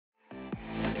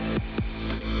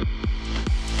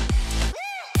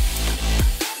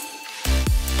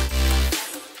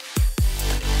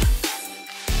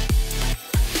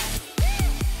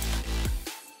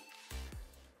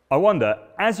I wonder,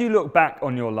 as you look back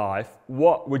on your life,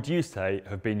 what would you say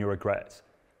have been your regrets?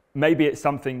 Maybe it's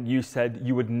something you said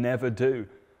you would never do,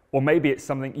 or maybe it's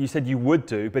something you said you would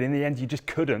do, but in the end you just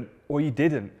couldn't, or you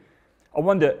didn't. I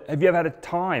wonder, have you ever had a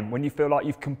time when you feel like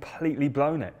you've completely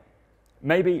blown it?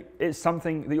 Maybe it's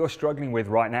something that you're struggling with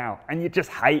right now, and you just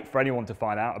hate for anyone to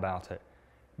find out about it.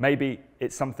 Maybe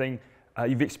it's something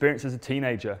you've experienced as a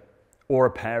teenager, or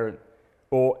a parent,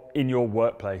 or in your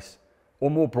workplace, or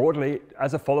more broadly,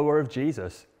 as a follower of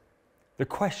Jesus. The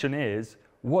question is,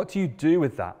 what do you do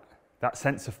with that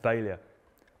sense of failure?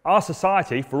 Our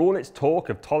society, for all its talk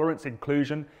of tolerance,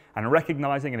 inclusion, and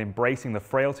recognizing and embracing the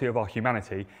frailty of our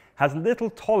humanity, has little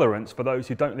tolerance for those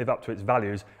who don't live up to its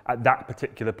values at that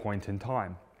particular point in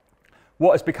time.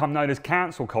 What has become known as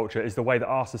cancel culture is the way that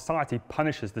our society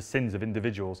punishes the sins of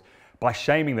individuals by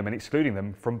shaming them and excluding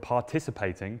them from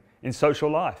participating in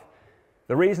social life.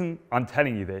 The reason I'm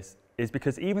telling you this is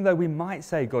because even though we might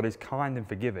say God is kind and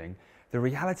forgiving, the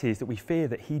reality is that we fear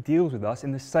that he deals with us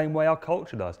in the same way our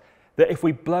culture does. That if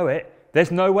we blow it,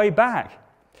 there's no way back.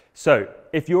 So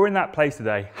if you're in that place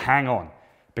today, hang on,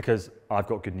 because I've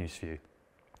got good news for you.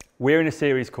 We're in a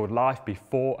series called Life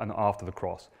Before and After the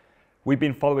Cross. We've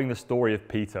been following the story of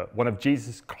Peter, one of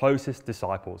Jesus' closest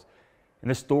disciples. In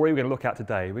the story we're going to look at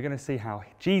today, we're going to see how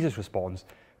Jesus responds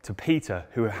to Peter,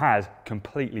 who has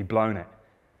completely blown it.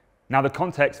 Now, the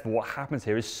context for what happens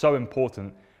here is so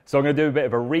important, so I'm going to do a bit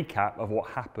of a recap of what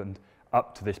happened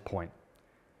up to this point.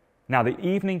 Now, the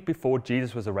evening before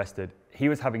Jesus was arrested, he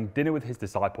was having dinner with his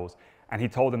disciples, and he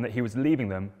told them that he was leaving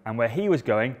them, and where he was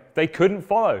going, they couldn't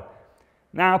follow.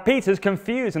 Now, Peter's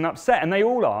confused and upset, and they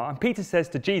all are, and Peter says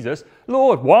to Jesus,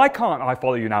 "Lord, why can't I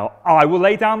follow you now? I will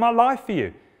lay down my life for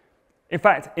you." In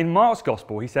fact, in Mark's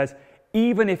gospel, he says,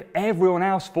 "Even if everyone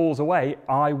else falls away,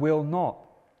 I will not."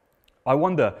 I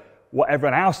wonder what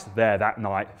everyone else there that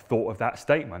night thought of that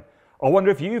statement. I wonder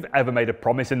if you've ever made a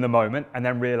promise in the moment and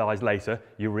then realized later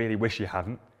you really wish you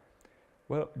hadn't.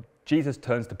 Well, Jesus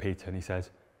turns to Peter and he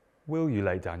says, "Will you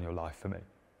lay down your life for me?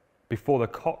 Before the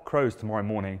cock crows tomorrow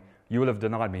morning, you will have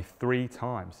denied me 3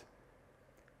 times.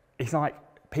 It's like,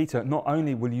 Peter, not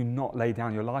only will you not lay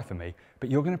down your life for me, but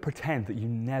you're going to pretend that you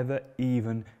never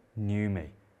even knew me.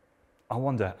 I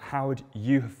wonder, how would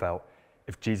you have felt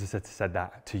if Jesus had said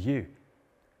that to you?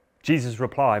 Jesus'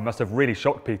 reply must have really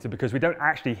shocked Peter because we don't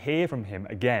actually hear from him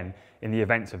again in the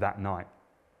events of that night.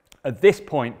 At this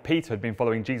point, Peter had been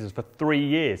following Jesus for 3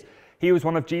 years. He was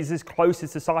one of Jesus'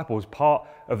 closest disciples, part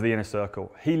of the inner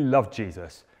circle. He loved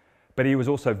Jesus, but he was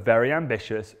also very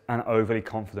ambitious and overly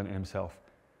confident in himself.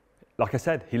 Like I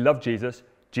said, he loved Jesus.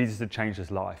 Jesus had changed his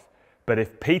life. But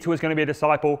if Peter was going to be a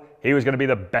disciple, he was going to be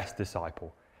the best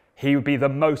disciple. He would be the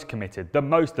most committed, the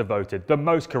most devoted, the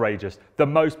most courageous, the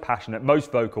most passionate,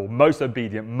 most vocal, most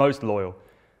obedient, most loyal.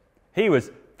 He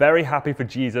was very happy for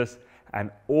Jesus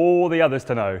and all the others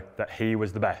to know that he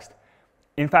was the best.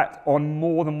 In fact, on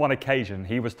more than one occasion,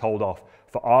 he was told off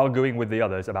for arguing with the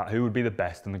others about who would be the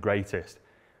best and the greatest.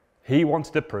 He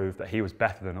wanted to prove that he was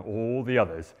better than all the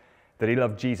others, that he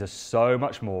loved Jesus so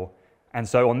much more. And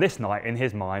so on this night, in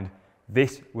his mind,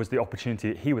 this was the opportunity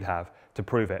that he would have to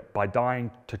prove it by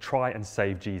dying to try and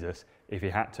save Jesus if he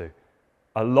had to.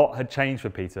 A lot had changed for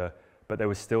Peter, but there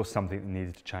was still something that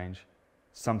needed to change,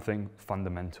 something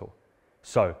fundamental.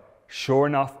 So, sure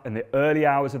enough, in the early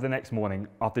hours of the next morning,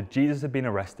 after Jesus had been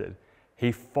arrested,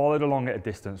 he followed along at a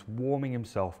distance, warming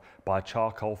himself by a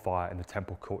charcoal fire in the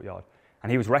temple courtyard. And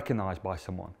he was recognized by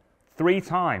someone. 3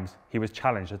 times he was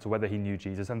challenged as to whether he knew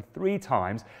Jesus, and 3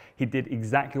 times he did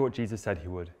exactly what Jesus said he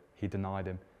would. He denied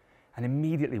him. And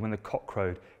immediately when the cock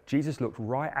crowed, Jesus looked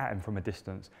right at him from a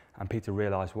distance, and Peter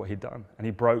realized what he'd done, and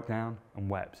he broke down and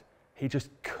wept. He just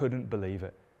couldn't believe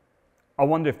it. I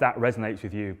wonder if that resonates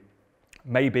with you.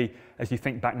 Maybe as you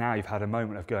think back now, you've had a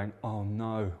moment of going, "Oh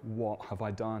no, what have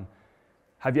I done?"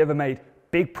 Have you ever made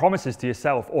big promises to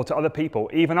yourself or to other people,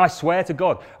 even "I swear to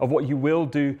God," of what you will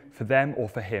do for them or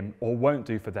for him, or won't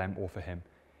do for them or for him?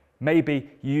 Maybe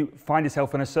you find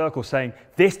yourself in a circle saying,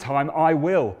 "This time I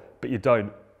will," but you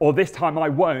don't. Or "This time I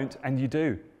won't," and you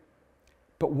do.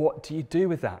 But what do you do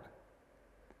with that?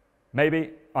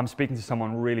 Maybe I'm speaking to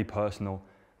someone really personal,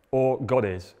 or God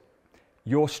is.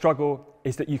 Your struggle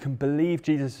is that you can believe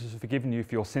Jesus has forgiven you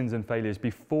for your sins and failures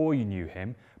before you knew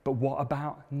him, but what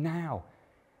about now?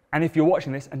 And if you're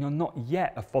watching this and you're not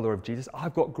yet a follower of Jesus,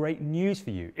 I've got great news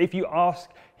for you. If you ask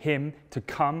him to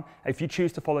come, if you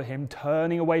choose to follow him,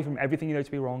 turning away from everything you know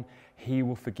to be wrong, he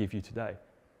will forgive you today.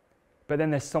 But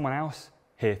then there's someone else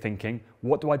here thinking,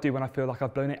 what do I do when I feel like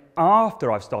I've blown it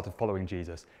after I've started following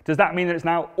Jesus? Does that mean that it's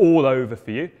now all over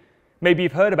for you? Maybe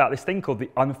you've heard about this thing called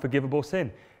the unforgivable sin,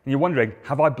 and you're wondering,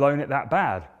 have I blown it that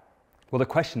bad? Well, the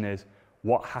question is,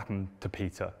 what happened to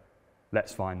Peter?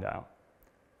 Let's find out.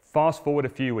 Fast forward a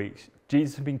few weeks,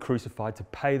 Jesus had been crucified to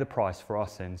pay the price for our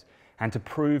sins, and to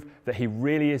prove that he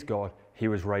really is God, he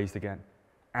was raised again.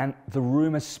 And the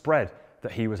rumors spread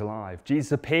that he was alive.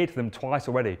 Jesus appeared to them twice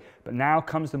already, but now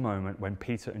comes the moment when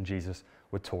Peter and Jesus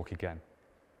would talk again.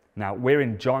 Now, we're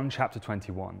in John chapter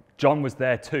 21. John was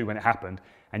there too when it happened,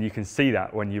 and you can see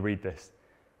that when you read this.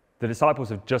 The disciples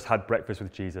have just had breakfast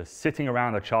with Jesus, sitting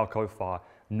around a charcoal fire.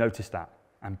 Notice that.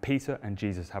 And Peter and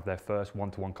Jesus have their first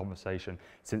one-to-one conversation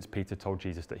since Peter told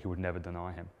Jesus that he would never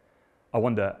deny him. I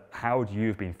wonder, how would you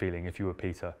have been feeling if you were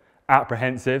Peter?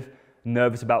 Apprehensive?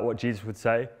 Nervous about what Jesus would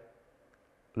say?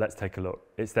 Let's take a look.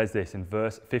 It says this in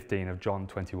verse 15 of John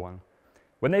 21.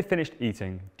 When they finished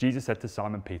eating, Jesus said to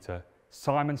Simon Peter,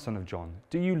 "Simon, son of John,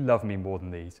 do you love me more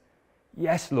than these?"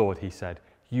 "Yes, Lord," he said.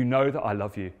 "You know that I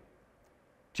love you."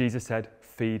 Jesus said,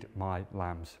 "Feed my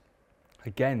lambs."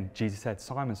 Again, Jesus said,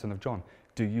 "Simon, son of John,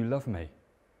 do you love me?"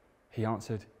 He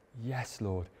answered, "Yes,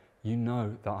 Lord, you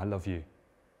know that I love you."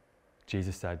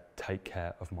 Jesus said, "Take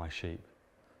care of my sheep."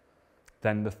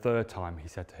 Then the third time he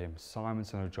said to him, "Simon,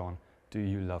 son of John, do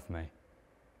you love me?"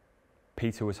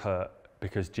 Peter was hurt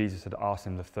because Jesus had asked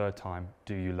him the third time,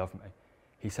 "Do you love me?"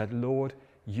 He said, "Lord,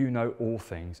 you know all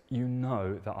things. You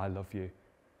know that I love you."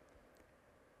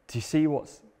 Do you see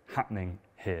what's happening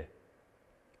here?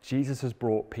 Jesus has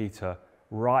brought Peter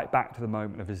right back to the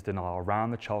moment of his denial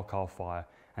around the charcoal fire,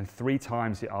 and 3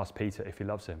 times he asked Peter if he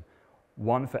loves him.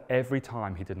 One for every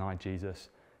time he denied Jesus.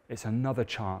 It's another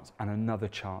chance and another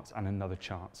chance and another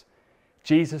chance.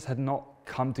 Jesus had not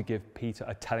come to give Peter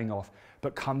a telling off,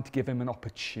 but come to give him an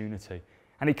opportunity.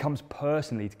 And he comes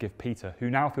personally to give Peter, who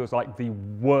now feels like the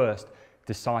worst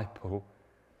disciple,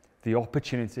 the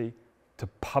opportunity to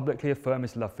publicly affirm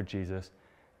his love for Jesus.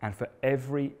 And for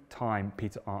every time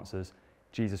Peter answers,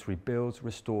 Jesus rebuilds,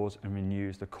 restores, and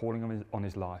renews the calling on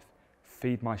his life.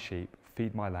 Feed my sheep,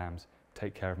 feed my lambs,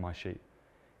 take care of my sheep.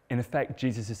 In effect,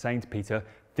 Jesus is saying to Peter,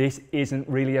 this isn't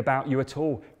really about you at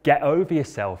all. Get over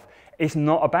yourself. It's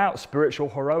not about spiritual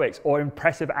heroics or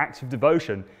impressive acts of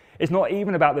devotion. It's not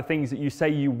even about the things that you say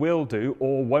you will do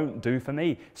or won't do for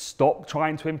me. Stop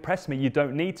trying to impress me. You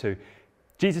don't need to.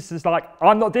 Jesus is like,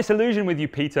 I'm not disillusioned with you,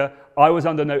 Peter. I was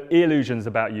under no illusions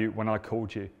about you when I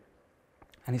called you.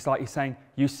 And it's like he's saying,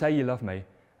 you say you love me.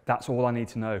 That's all I need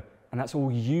to know. And that's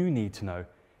all you need to know.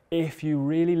 If you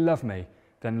really love me,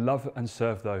 then love and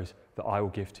serve those that I will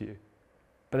give to you.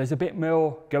 But there's a bit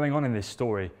more going on in this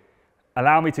story.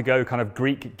 Allow me to go kind of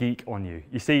Greek geek on you.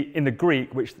 You see, in the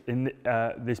Greek, which in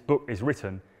this book is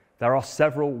written, there are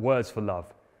several words for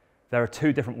love. There are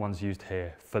 2 different ones used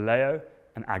here, phileo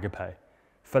and agape.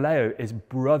 Phileo is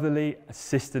brotherly,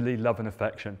 sisterly love and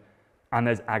affection. And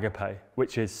there's agape,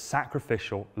 which is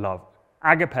sacrificial love.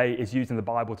 Agape is used in the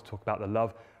Bible to talk about the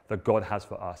love that God has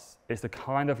for us. It's the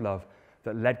kind of love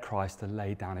that led Christ to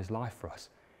lay down his life for us.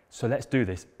 So let's do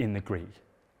this in the Greek.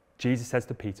 Jesus says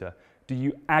to Peter, do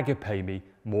you agape me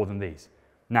more than these?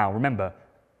 Now remember,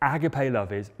 agape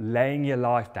love is laying your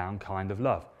life down kind of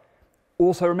love.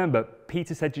 Also remember,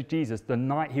 Peter said to Jesus the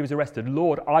night he was arrested,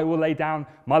 Lord, I will lay down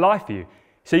my life for you.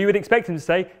 So you would expect him to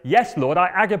say, yes, Lord,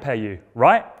 I agape you,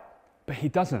 right? But he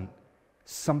doesn't.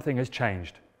 Something has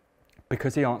changed.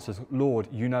 Because he answers, Lord,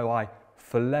 you know I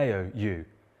phileo you.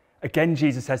 Again,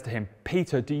 Jesus says to him,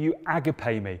 Peter, do you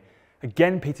agape me?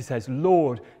 Again, Peter says,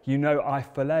 Lord, you know I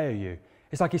phileo you.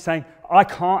 It's like he's saying, I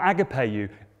can't agape you.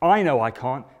 I know I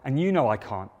can't, and you know I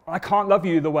can't. I can't love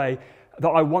you the way that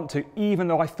I want to, even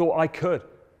though I thought I could.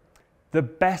 The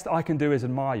best I can do is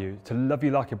admire you, to love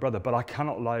you like a brother, but I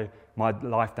cannot lay my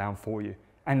life down for you.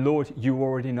 And Lord, you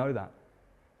already know that.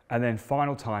 And then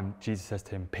final time, Jesus says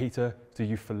to him, Peter, do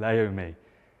you phileo me?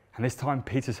 And this time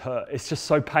Peter's hurt. It's just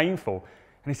so painful.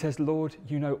 And he says, Lord,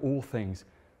 you know all things.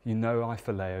 You know I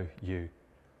phileo you.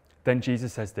 Then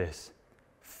Jesus says this,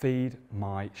 feed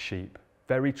my sheep.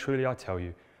 Very truly I tell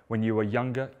you, when you were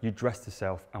younger, you dressed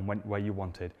yourself and went where you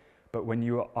wanted. But when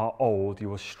you are old, you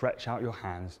will stretch out your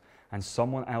hands and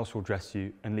someone else will dress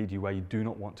you and lead you where you do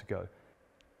not want to go.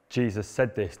 Jesus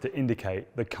said this to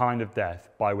indicate the kind of death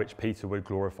by which Peter would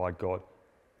glorify God.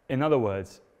 In other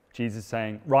words, Jesus is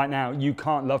saying, right now, you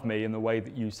can't love me in the way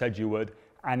that you said you would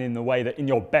and in the way that in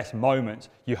your best moments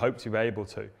you hope to be able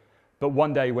to. But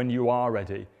one day when you are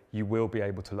ready, you will be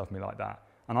able to love me like that.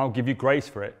 And I'll give you grace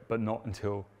for it, but not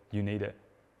until you need it.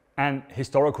 And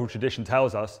historical tradition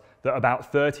tells us that about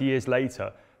 30 years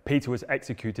later, Peter was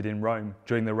executed in Rome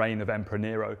during the reign of Emperor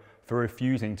Nero for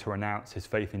refusing to renounce his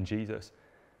faith in Jesus.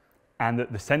 And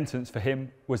that the sentence for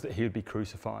him was that he would be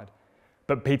crucified.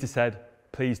 But Peter said,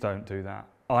 please don't do that.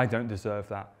 I don't deserve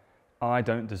that. I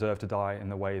don't deserve to die in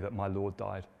the way that my Lord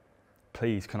died.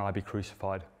 Please, can I be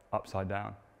crucified upside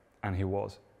down? And he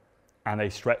was. And they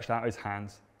stretched out his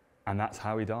hands, and that's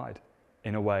how he died,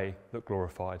 in a way that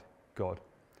glorified God.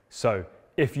 So,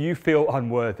 if you feel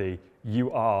unworthy,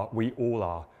 you are, we all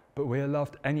are, but we are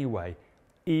loved anyway.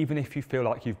 Even if you feel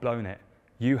like you've blown it,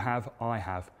 you have, I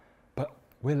have, but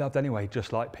we're loved anyway,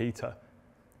 just like Peter.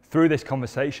 Through this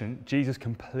conversation, Jesus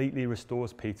completely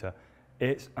restores Peter.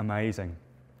 It's amazing.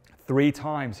 3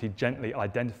 times he gently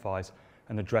identifies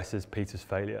and addresses Peter's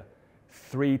failure.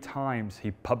 3 times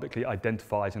he publicly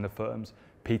identifies and affirms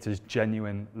Peter's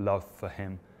genuine love for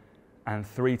him. And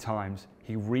 3 times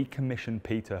he recommissioned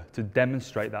Peter to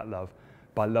demonstrate that love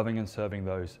by loving and serving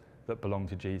those that belong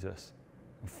to Jesus.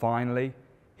 And finally,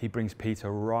 he brings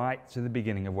Peter right to the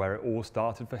beginning of where it all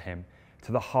started for him,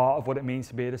 to the heart of what it means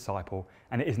to be a disciple.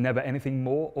 And it is never anything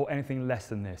more or anything less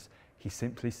than this. He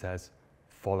simply says,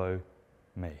 follow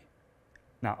me.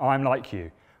 Now, I'm like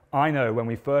you. I know when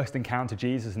we first encounter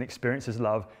Jesus and experience his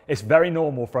love, it's very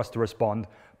normal for us to respond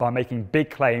by making big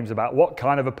claims about what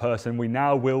kind of a person we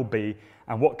now will be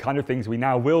and what kind of things we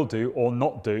now will do or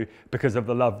not do because of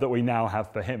the love that we now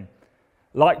have for him.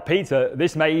 Like Peter,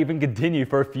 this may even continue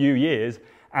for a few years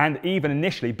and even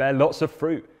initially bear lots of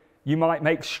fruit. You might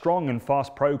make strong and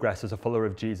fast progress as a follower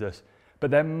of Jesus, but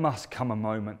there must come a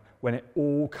moment when it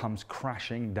all comes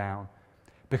crashing down,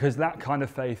 because that kind of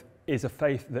faith is a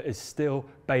faith that is still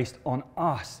based on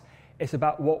us. It's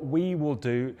about what we will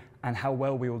do and how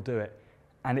well we will do it.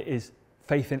 And it is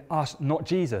faith in us, not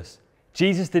Jesus.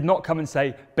 Jesus did not come and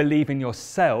say, believe in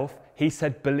yourself. He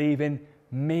said, believe in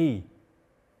me.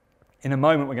 In a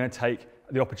moment, we're going to take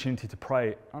the opportunity to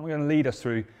pray, and we're going to lead us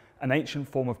through an ancient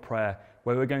form of prayer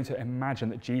where we're going to imagine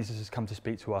that Jesus has come to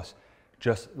speak to us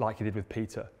just like he did with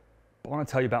Peter. But I want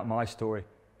to tell you about my story.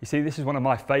 You see, this is one of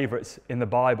my favorites in the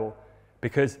Bible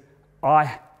because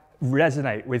I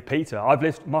resonate with Peter. I've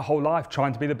lived my whole life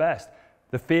trying to be the best.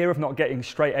 The fear of not getting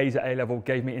straight A's at A-level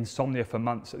gave me insomnia for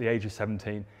months at the age of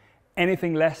 17.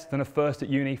 Anything less than a first at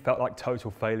uni felt like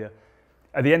total failure.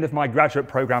 At the end of my graduate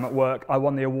program at work, I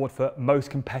won the award for Most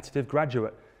Competitive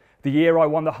Graduate. The year I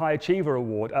won the High Achiever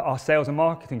Award at our sales and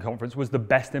marketing conference was the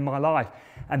best in my life.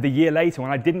 And the year later,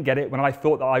 when I didn't get it, when I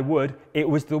thought that I would, it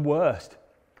was the worst.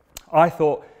 I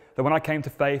thought that when I came to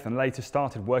faith and later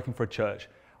started working for a church,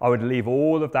 I would leave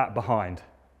all of that behind.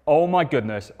 Oh my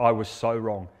goodness, I was so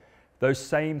wrong. Those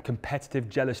same competitive,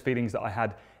 jealous feelings that I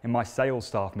had in my sales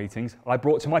staff meetings, I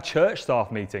brought to my church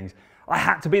staff meetings. I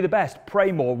had to be the best,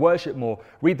 pray more, worship more,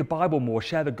 read the Bible more,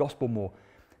 share the gospel more.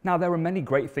 Now, there were many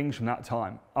great things from that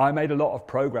time. I made a lot of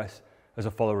progress as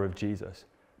a follower of Jesus.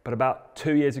 But about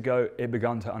 2 years ago, it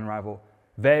began to unravel.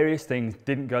 Various things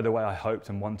didn't go the way I hoped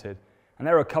and wanted. And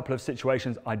there were a couple of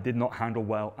situations I did not handle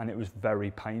well, and it was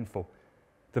very painful.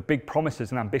 The big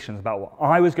promises and ambitions about what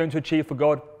I was going to achieve for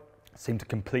God seemed to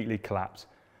completely collapse.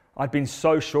 I'd been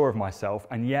so sure of myself,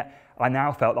 and yet I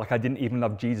now felt like I didn't even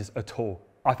love Jesus at all.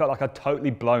 I felt like I'd totally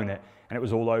blown it, and it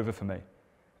was all over for me.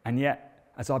 And yet,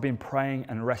 as I've been praying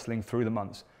and wrestling through the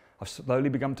months, I've slowly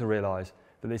begun to realize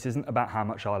that this isn't about how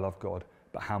much I love God,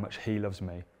 but how much he loves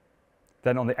me.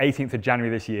 Then on the 18th of January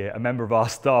this year, a member of our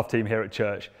staff team here at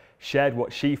church shared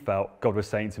what she felt God was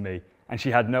saying to me, and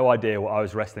she had no idea what I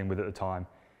was wrestling with at the time.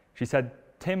 She said,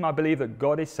 Tim, I believe that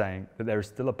God is saying that there is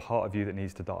still a part of you that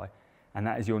needs to die, and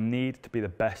that is your need to be the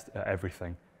best at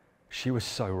everything. She was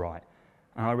so right.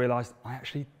 And I realized I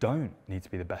actually don't need to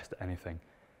be the best at anything.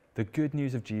 The good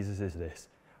news of Jesus is this: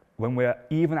 when we're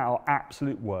even at our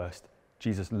absolute worst,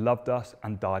 Jesus loved us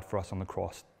and died for us on the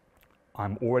cross.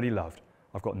 I'm already loved.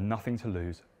 I've got nothing to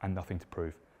lose and nothing to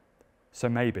prove. So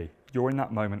maybe you're in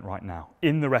that moment right now,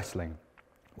 in the wrestling,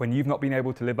 when you've not been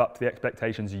able to live up to the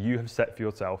expectations you have set for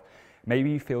yourself.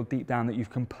 Maybe you feel deep down that you've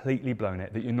completely blown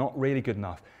it, that you're not really good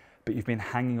enough, but you've been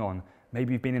hanging on.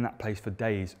 Maybe you've been in that place for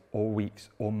days or weeks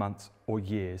or months or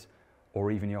years or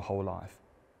even your whole life.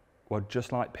 Well,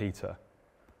 just like Peter,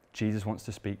 Jesus wants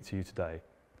to speak to you today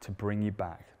to bring you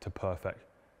back to perfect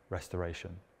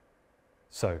restoration.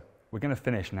 So we're going to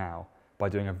finish now by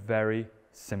doing a very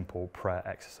simple prayer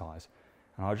exercise.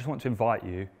 And I just want to invite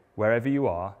you, wherever you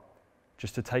are,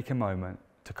 just to take a moment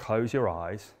to close your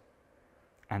eyes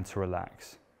and to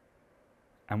relax.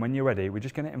 And when you're ready, we're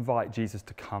just going to invite Jesus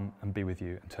to come and be with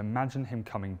you and to imagine him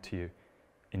coming to you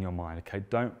in your mind. Okay,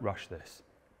 don't rush this.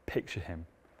 Picture him.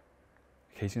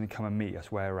 Okay, he's going to come and meet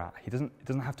us where we're at. It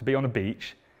doesn't have to be on a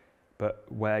beach, but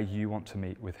where you want to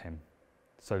meet with him.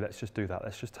 So let's just do that.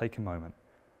 Let's just take a moment.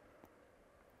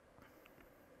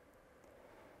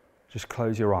 Just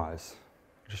close your eyes.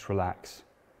 Just relax.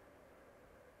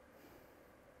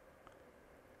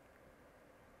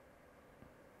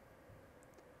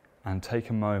 And take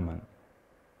a moment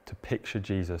to picture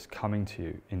Jesus coming to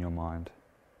you in your mind.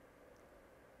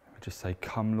 Just say,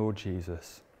 "Come, Lord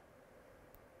Jesus.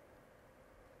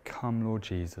 Come, Lord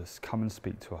Jesus. Come and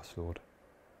speak to us, Lord."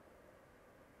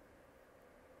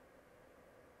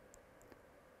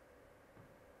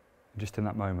 Just in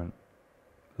that moment,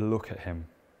 look at him.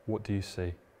 What do you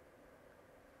see?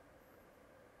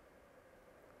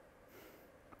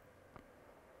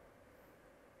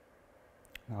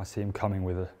 I see him coming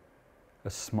with a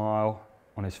smile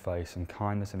on his face and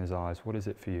kindness in his eyes. What is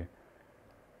it for you?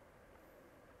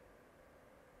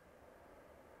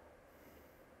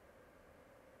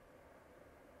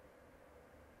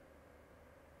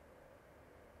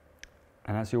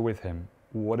 And as you're with him,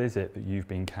 what is it that you've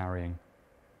been carrying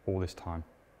all this time?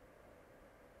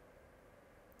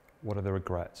 What are the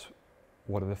regrets?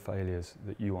 What are the failures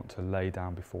that you want to lay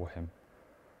down before him?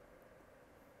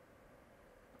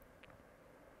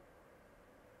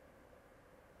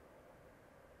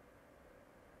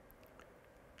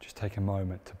 Just take a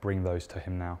moment to bring those to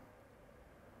him now.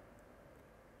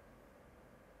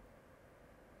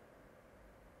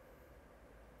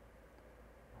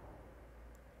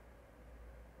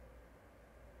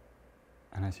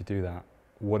 And as you do that,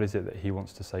 what is it that he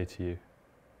wants to say to you?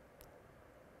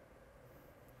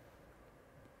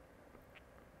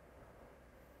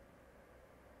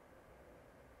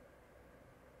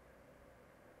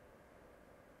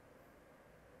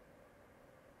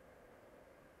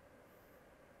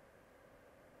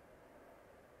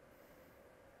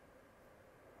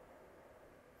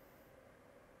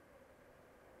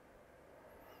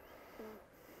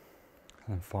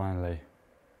 And then finally,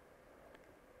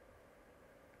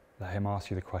 let him ask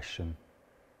you the question,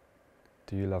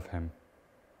 do you love him?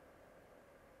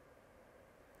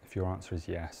 If your answer is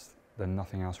yes, then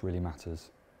nothing else really matters.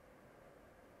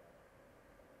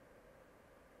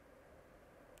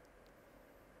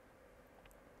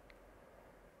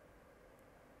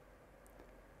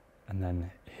 And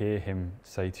then hear him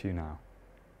say to you now,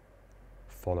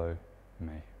 "Follow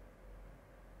me."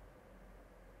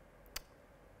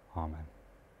 Amen.